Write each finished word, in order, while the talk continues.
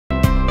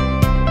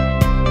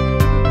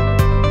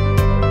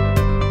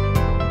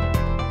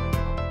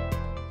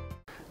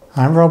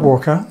I'm Rob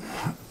Walker.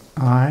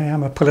 I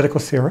am a political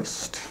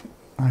theorist.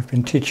 I've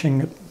been teaching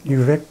at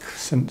UVic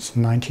since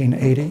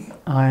 1980.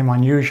 I'm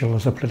unusual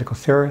as a political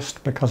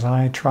theorist because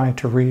I try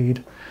to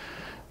read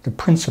the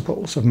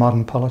principles of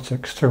modern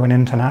politics through an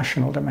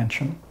international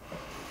dimension.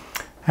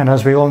 And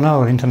as we all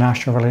know,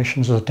 international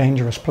relations is a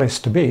dangerous place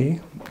to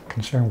be,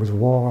 concerned with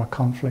war,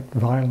 conflict,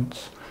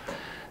 violence.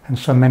 And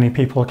so many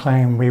people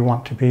claim we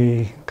want to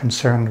be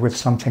concerned with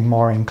something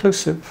more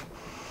inclusive.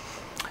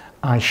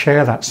 I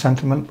share that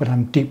sentiment, but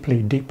I'm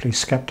deeply, deeply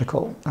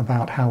skeptical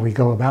about how we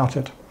go about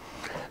it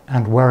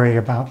and worry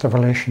about the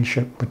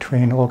relationship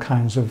between all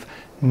kinds of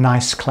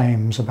nice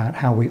claims about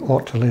how we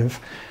ought to live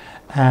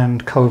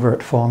and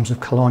covert forms of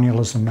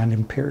colonialism and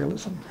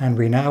imperialism. And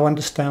we now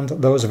understand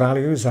that those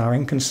values are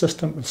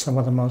inconsistent with some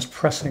of the most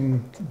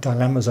pressing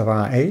dilemmas of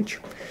our age,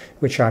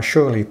 which are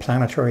surely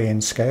planetary in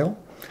scale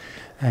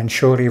and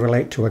surely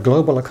relate to a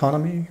global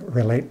economy,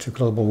 relate to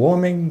global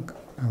warming,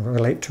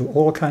 relate to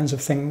all kinds of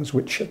things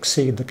which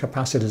exceed the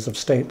capacities of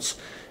states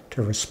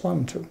to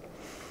respond to.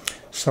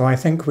 So I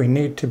think we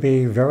need to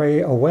be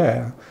very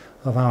aware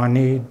of our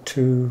need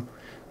to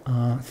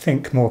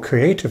think more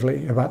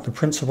creatively about the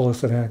principles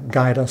that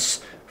guide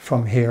us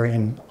from here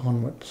in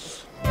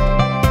onwards.